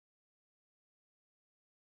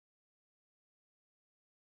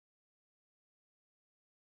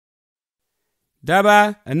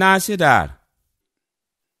Daba na sidar.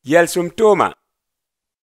 Yelsum toma.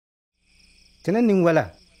 Tena ning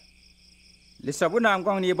wala. Le sabuna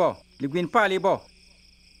ngong ni bo, le gwin pa li bo.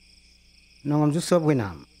 Nongam ju sob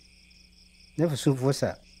winam. Nefu sun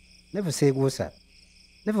wosa. Nefu seg wosa.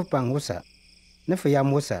 Nefu pang wosa. Nefu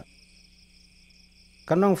yam wosa.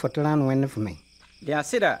 Kanong fotlan wen nefu me. Le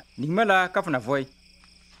asida ningmala kafna voy.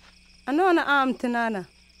 Anona am tinana.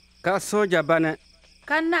 Ka soja bana.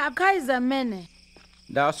 Kanna kaiza mene.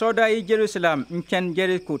 Da soda i Jerusalem mchen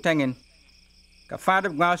Jericho tengen. Ka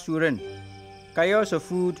fadab gwa suren. Ka yoso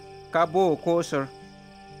food ka bo koser.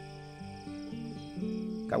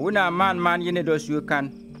 Ka wuna man yene do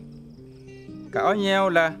sukan. Ka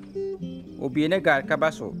onyeola obiene gar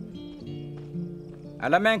kabaso.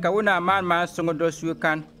 Alamen ka wuna man songo do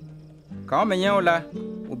sukan. Ka omenyeola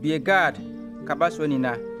obie gad kabaso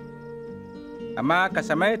nina. Ama ka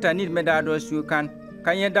Samaritan nid meda do sukan.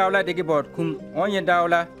 Kanye dawla digi bord kum onye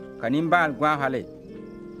dawla kanimbal gwa hale.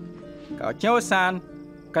 Ka chengo san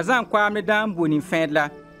kazan kwa me dam buni fedla.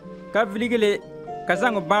 Ka vligele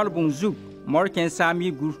kazan bal bunzuk morken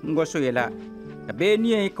sami gur ngoso yela. Ka be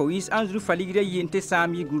niye ko is anzru faligre yinte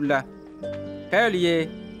sami gurla. Heliye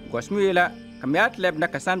gosmuela kamiat leb na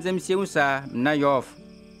kasam zem seusa na yof.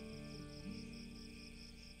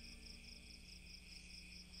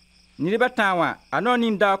 Niriba tawa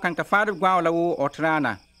anonim daw kan ka faadu gwa la wo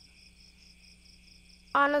otrana.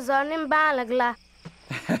 Ana zonim balagla.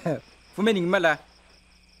 Fumening mala.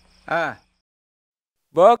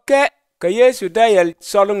 Boke ka Yesu dayel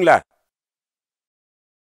solung la.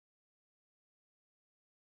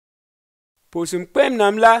 Pusum kwem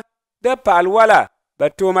nam la da pal wala ba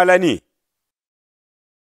toma la ni.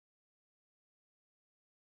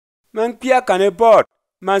 Man pia kane bot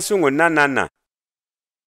man sungu na.